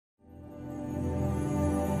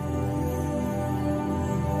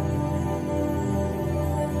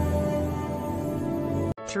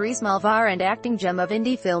Therese Malvar An, acting gem of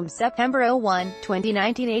indie film September 01,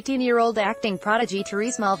 2019. 18-year-old acting prodigy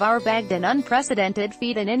Therese Malvar bagged an unprecedented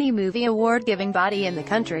feat in any movie award-giving body in the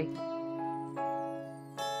country.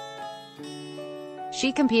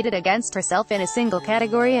 She competed against herself in a single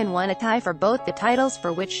category and won a tie for both the titles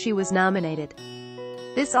for which she was nominated.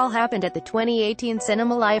 This all happened at the 2018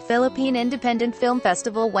 Cinemalaya Philippine Independent Film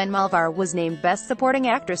Festival, when Malvar was named Best Supporting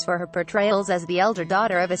Actress for her portrayals as the elder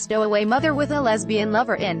daughter of a stowaway mother with a lesbian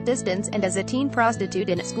lover in Distance and as a teen prostitute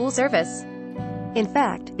in School Service. In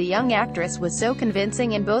fact, the young actress was so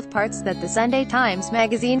convincing in both parts that the Sunday Times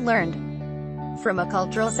magazine learned from a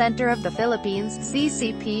cultural center of the Philippines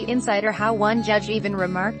 (CCP) insider how one judge even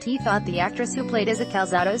remarked he thought the actress who played as a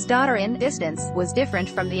calzado's daughter in Distance was different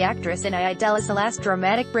from the actress in Idola's last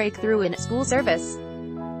dramatic breakthrough in School Service.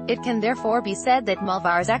 It can therefore be said that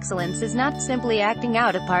Malvar's excellence is not simply acting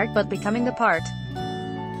out a part but becoming the part.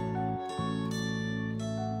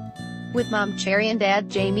 With Mom Cherry and Dad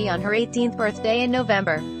Jamie on her 18th birthday in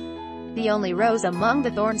November. The only rose among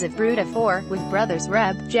the thorns of Brood of Four, with brothers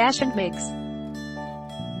Reb, Josh and Migs.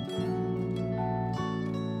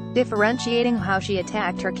 Differentiating how she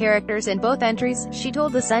attacked her characters in both entries, she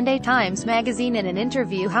told the Sunday Times magazine in an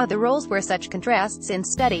interview how the roles were such contrasts in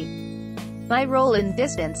study. My role in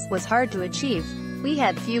Distance was hard to achieve. We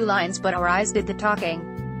had few lines but our eyes did the talking.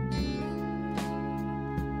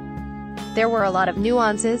 There were a lot of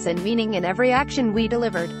nuances and meaning in every action we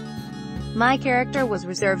delivered. My character was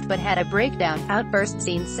reserved but had a breakdown, outburst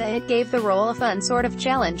scene, so it gave the role a fun sort of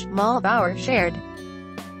challenge, Malvar shared.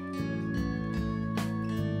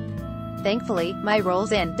 Thankfully, my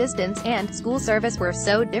roles in Distance and School Service were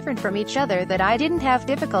so different from each other that I didn't have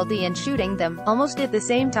difficulty in shooting them, almost at the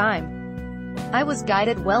same time. I was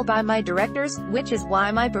guided well by my directors, which is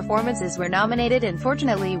why my performances were nominated and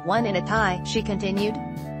fortunately won in a tie, she continued.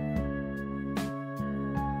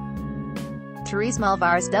 Therese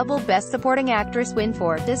Malvar's double Best Supporting Actress win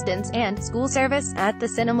for Distance and School Service at the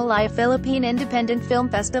Cinemalaya Philippine Independent Film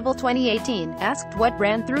Festival 2018. Asked what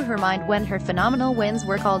ran through her mind when her phenomenal wins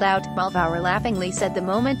were called out, Malvar laughingly said the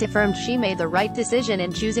moment affirmed she made the right decision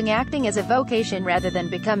in choosing acting as a vocation rather than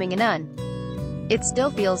becoming a nun. It still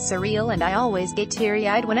feels surreal and I always get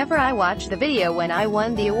teary-eyed whenever I watch the video when I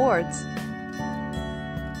won the awards.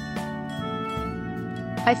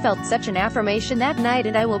 I felt such an affirmation that night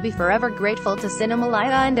and I will be forever grateful to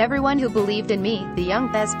Cinemalaya and everyone who believed in me, the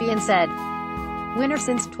young thespian said. Winner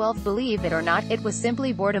since 12. Believe it or not, it was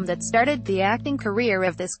simply boredom that started the acting career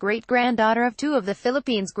of this great-granddaughter of two of the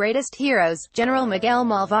Philippines' greatest heroes, General Miguel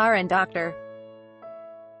Malvar and Dr.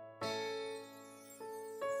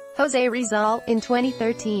 Jose Rizal, in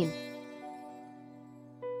 2013.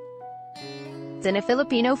 Cine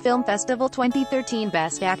Filipino Film Festival 2013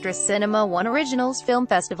 Best Actress Cinema 1 Originals Film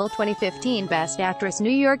Festival 2015 Best Actress New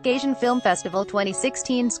York Asian Film Festival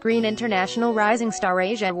 2016 Screen International Rising Star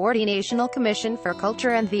Asia Award National Commission for Culture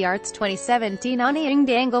and the Arts 2017 Aniang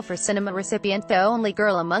Dangle for Cinema recipient The only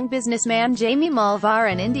girl among businessman Jamie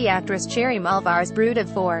Malvar and indie actress Cherry Malvar's Brood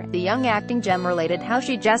of Four. The young acting gem related how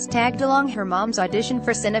she just tagged along her mom's audition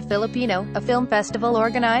for Cine Filipino, a film festival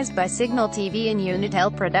organized by Signal TV and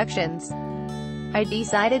Unitel Productions. I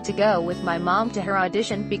decided to go with my mom to her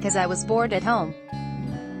audition because I was bored at home.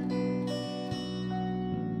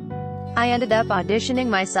 I ended up auditioning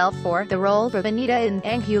myself for the role of Anita in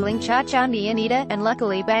Ang Huling Cha-Cha ni Anita, and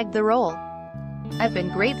luckily bagged the role. I've been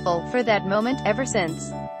grateful for that moment ever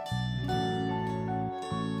since.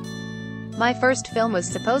 My first film was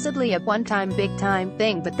supposedly a one-time big-time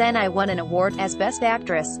thing, but then I won an award as Best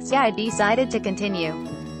Actress, so I decided to continue.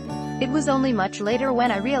 It was only much later when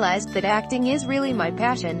I realized that acting is really my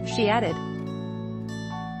passion, she added.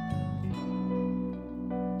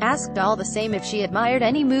 Asked all the same if she admired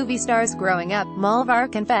any movie stars growing up,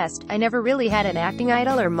 Malvar confessed, I never really had an acting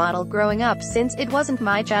idol or model growing up since it wasn't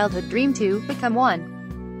my childhood dream to become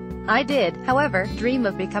one. I did, however, dream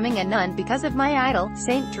of becoming a nun because of my idol,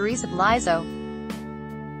 Saint Therese of Lisieux.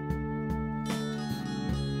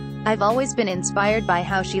 I've always been inspired by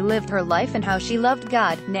how she lived her life and how she loved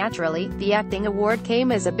God. Naturally, the acting award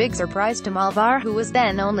came as a big surprise to Malvar, who was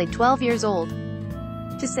then only 12 years old.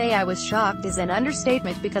 To say I was shocked is an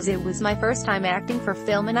understatement because it was my first time acting for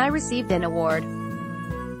film and I received an award.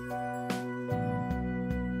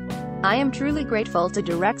 I am truly grateful to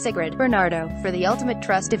director Sigrid Bernardo for the ultimate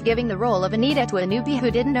trust of giving the role of Anita to a newbie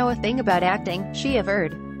who didn't know a thing about acting, she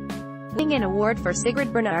averred. Winning an award for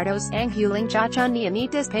Sigrid Bernardo's Ang Huling Cha-Cha ni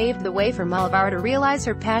Anita paved the way for Malvar to realize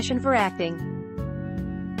her passion for acting.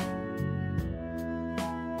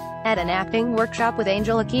 At an acting workshop with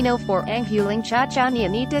Angel Aquino for Ang Huling Cha-Cha ni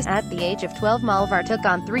Anitas at the age of 12, Malvar took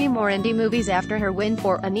on 3 more indie movies after her win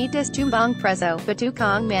for Anitas Tumbang Preso, Batu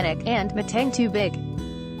Kong Manik, and Mateng Too Big.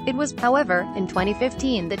 It was, however, in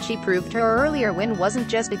 2015 that she proved her earlier win wasn't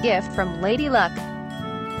just a gift from Lady Luck.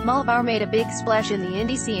 Malvar made a big splash in the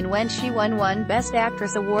indie scene when she won one Best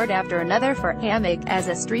Actress award after another for Hamig, as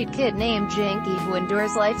a street kid named Jinky who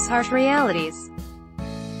endures life's harsh realities.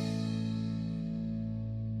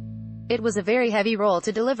 It was a very heavy role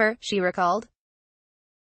to deliver, she recalled.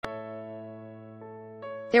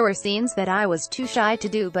 There were scenes that I was too shy to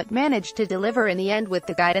do but managed to deliver in the end with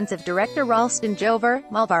the guidance of director Ralston Jover.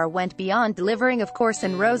 Malvar went beyond delivering of course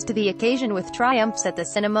and rose to the occasion with triumphs at the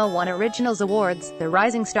Cinema One Originals Awards, the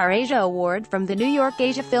Rising Star Asia Award from the New York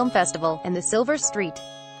Asia Film Festival, and the Silver Street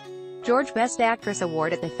George Best Actress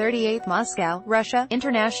Award at the 38th Moscow, Russia,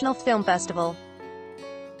 International Film Festival.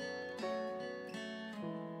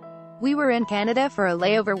 We were in Canada for a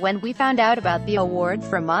layover when we found out about the award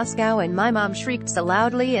from Moscow and my mom shrieked so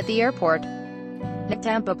loudly at the airport.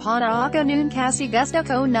 Nagtampo pa na ako noon kasi gusto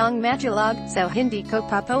ko ng matulog, so hindi ko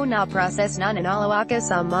pa po na process na nanalo ako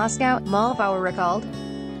sa Moscow, Malvar recalled.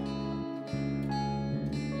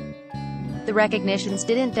 The recognitions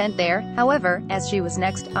didn't end there, however, as she was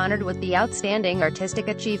next honored with the Outstanding Artistic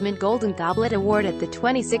Achievement Golden Goblet Award at the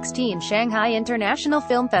 2016 Shanghai International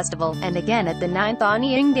Film Festival, and again at the 9th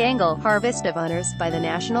Anyang Dangle Harvest of Honors by the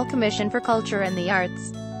National Commission for Culture and the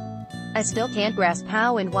Arts. I still can't grasp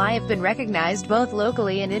how and why I've been recognized both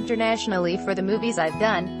locally and internationally for the movies I've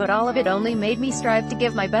done, but all of it only made me strive to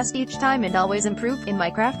give my best each time and always improve in my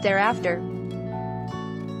craft thereafter.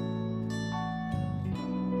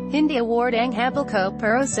 Hindi Award ang habol ko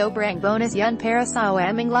pero sobrang bonus yan para sa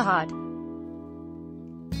aming lahat.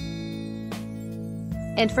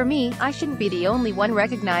 And for me, I shouldn't be the only one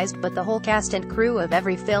recognized but the whole cast and crew of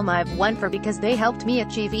every film I've won for because they helped me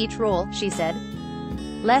achieve each role, she said.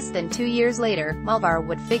 Less than 2 years later, Malvar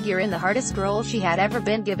would figure in the hardest role she had ever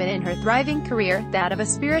been given in her thriving career, that of a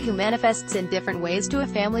spirit who manifests in different ways to a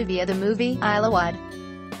family via the movie Ilawad.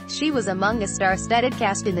 She was among a star-studded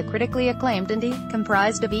cast in the critically acclaimed indie,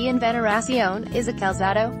 comprised of Ian Veneracion, Isa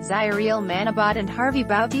Calzado, Zyril Manabot and Harvey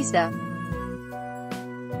Bautista.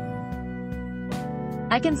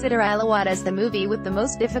 I consider Ilawad as the movie with the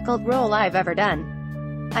most difficult role I've ever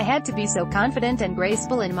done. I had to be so confident and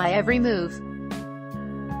graceful in my every move.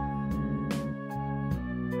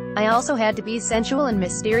 I also had to be sensual and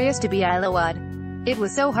mysterious to be Ilawad. It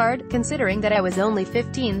was so hard, considering that I was only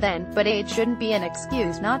 15 then, but age shouldn't be an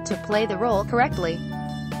excuse not to play the role correctly.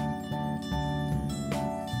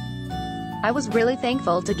 I was really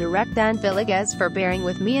thankful to director Dan Villegas for bearing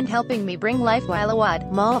with me and helping me bring life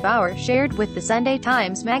Ilawad, Malvar shared with the Sunday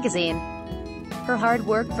Times magazine. Her hard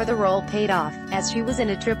work for the role paid off, as she was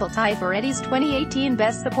in a triple tie for Eddie's 2018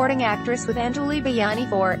 Best Supporting Actress with Anjali Bayani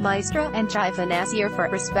for Maestro and Chaifa Nasir for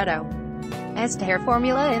Respeto. As to her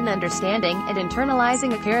formula in understanding and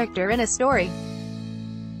internalizing a character in a story.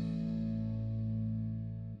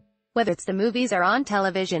 Whether it's the movies or on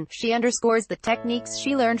television, she underscores the techniques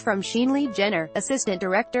she learned from Sheenlee Jenner, assistant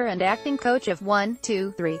director and acting coach of 1,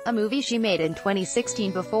 2, 3, a movie she made in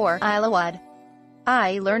 2016 before Ilawad.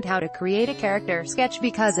 I learned how to create a character sketch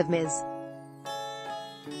because of Ms.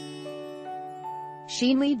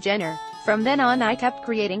 Sheenlee Jenner. From then on I kept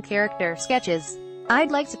creating character sketches.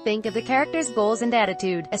 I'd like to think of the characters' goals and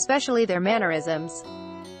attitude, especially their mannerisms.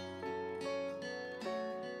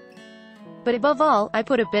 But above all, I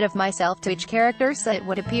put a bit of myself to each character so it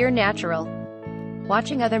would appear natural.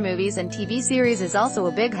 Watching other movies and TV series is also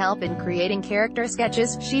a big help in creating character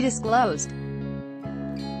sketches, she disclosed.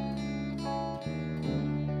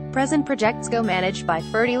 Present projects go managed by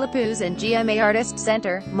Ferdy Lapuz and GMA Artist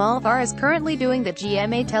Center. Malvar is currently doing the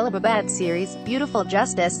GMA Telebabad series, Beautiful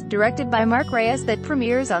Justice, directed by Mark Reyes that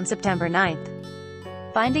premieres on September 9th.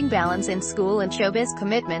 Finding balance in school and showbiz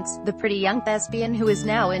commitments, the pretty young thespian who is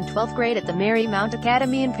now in 12th grade at the Marymount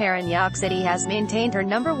Academy in Parañaque City has maintained her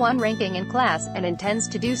 #1 ranking in class, and intends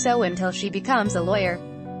to do so until she becomes a lawyer.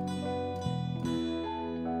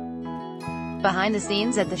 Behind the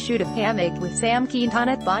scenes at the shoot of Hamig with Sam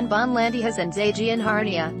Quintanat, Bonbon Landihas and Zajian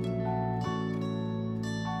Harnia.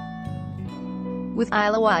 With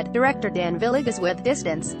Ilawad, director Dan Villegas with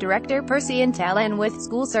Distance, director Percy Intalan with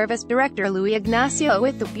School Service, director Louis Ignacio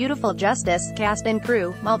with The Beautiful Justice, cast and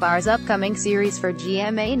crew. Malvar's upcoming series for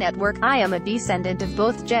GMA Network, I am a descendant of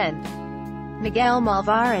both Gen. Miguel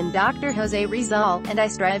Malvar and Dr. Jose Rizal, and I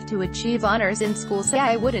strive to achieve honors in school so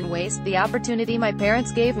I wouldn't waste the opportunity my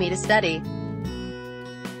parents gave me to study.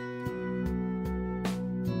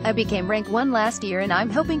 I I became rank 1 last year and I'm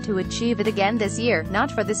hoping to achieve it again this year,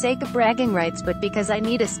 not for the sake of bragging rights but because I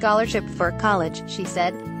need a scholarship for college, she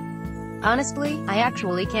said. Honestly, I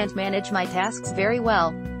actually can't manage my tasks very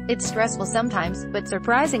well. It's stressful sometimes, but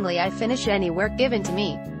surprisingly I finish any work given to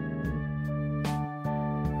me.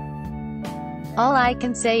 All I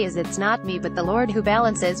can say is it's not me but the Lord who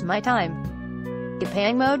balances my time.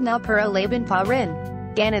 Gapang mode na pero laban pa rin.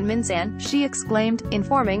 Ganon minsan, she exclaimed,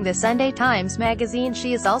 informing the Sunday Times magazine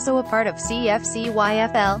she is also a part of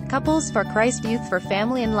CFCYFL, Couples for Christ Youth for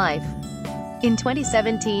Family and Life. In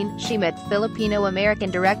 2017, she met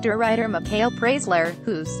Filipino-American director-writer Mikhail Praisler,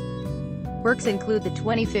 whose works include the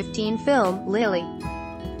 2015 film, Lily.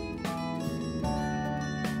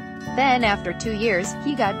 Then after 2 years,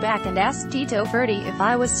 he got back and asked Tito Ferdy if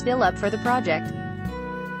I was still up for the project.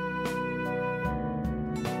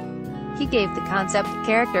 He gave the concept,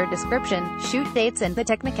 character description, shoot dates and the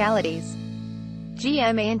technicalities.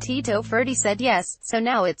 GMA and Tito Ferdy said yes, so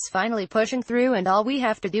now it's finally pushing through and all we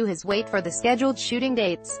have to do is wait for the scheduled shooting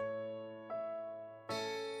dates.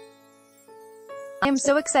 I am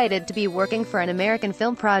so excited to be working for an American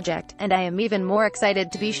film project, and I am even more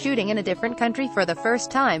excited to be shooting in a different country for the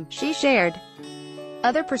first time, she shared.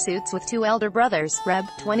 Other pursuits with 2 elder brothers, Reb,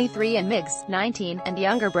 23 and Migs, 19, and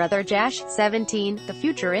younger brother Jash, 17, the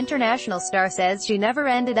future international star says she never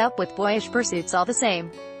ended up with boyish pursuits all the same.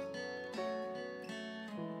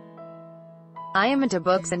 I am into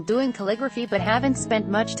books and doing calligraphy but haven't spent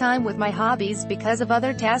much time with my hobbies because of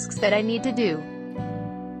other tasks that I need to do.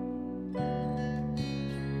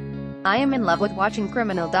 I am in love with watching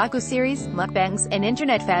criminal docu-series, mukbangs, an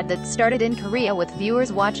internet fad that started in Korea with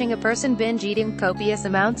viewers watching a person binge-eating copious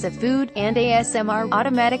amounts of food, and ASMR,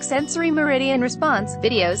 automatic sensory meridian response,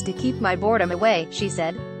 videos to keep my boredom away, she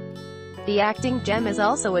said. The acting gem is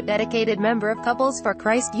also a dedicated member of Couples for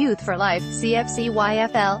Christ Youth for Life,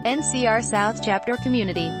 CFCYFL, NCR South Chapter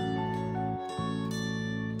Community.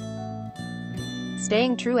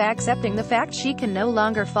 Staying true, accepting the fact she can no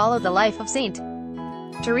longer follow the life of Saint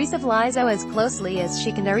Therese Malvar as closely as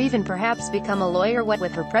she can or even perhaps become a lawyer. What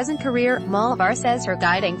with her present career, Malvar says her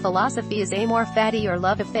guiding philosophy is amor fati or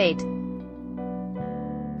love of fate.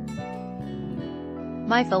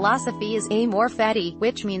 My philosophy is amor fati,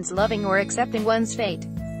 which means loving or accepting one's fate.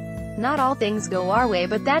 Not all things go our way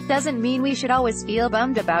but that doesn't mean we should always feel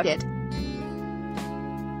bummed about it.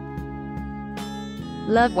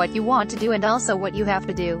 Love what you want to do and also what you have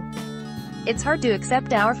to do. It's hard to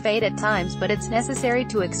accept our fate at times but it's necessary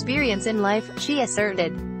to experience in life, she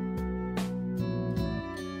asserted.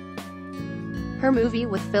 Her movie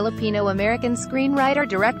with Filipino-American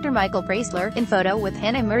screenwriter-director Michael Praisler, in photo with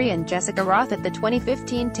Hannah Murray and Jessica Roth at the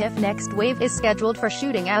 2015 TIFF Next Wave, is scheduled for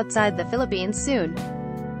shooting outside the Philippines soon.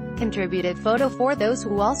 Contributed photo for those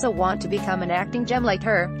who also want to become an acting gem like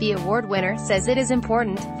her, the award winner says it is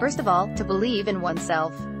important, first of all, to believe in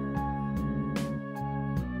oneself.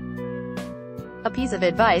 A piece of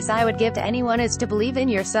advice I would give to anyone is to believe in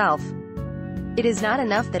yourself. It is not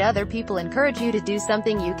enough that other people encourage you to do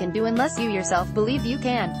something you can do unless you yourself believe you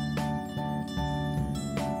can.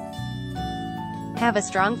 Have a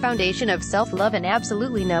strong foundation of self-love and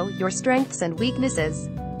absolutely know your strengths and weaknesses.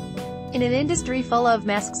 In an industry full of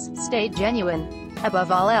masks, stay genuine.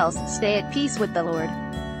 Above all else, stay at peace with the Lord.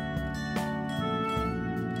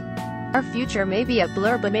 Our future may be a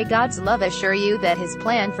blur but may God's love assure you that His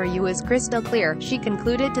plan for you is crystal clear, she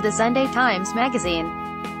concluded to the Sunday Times magazine.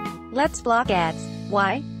 Let's block ads.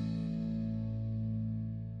 Why?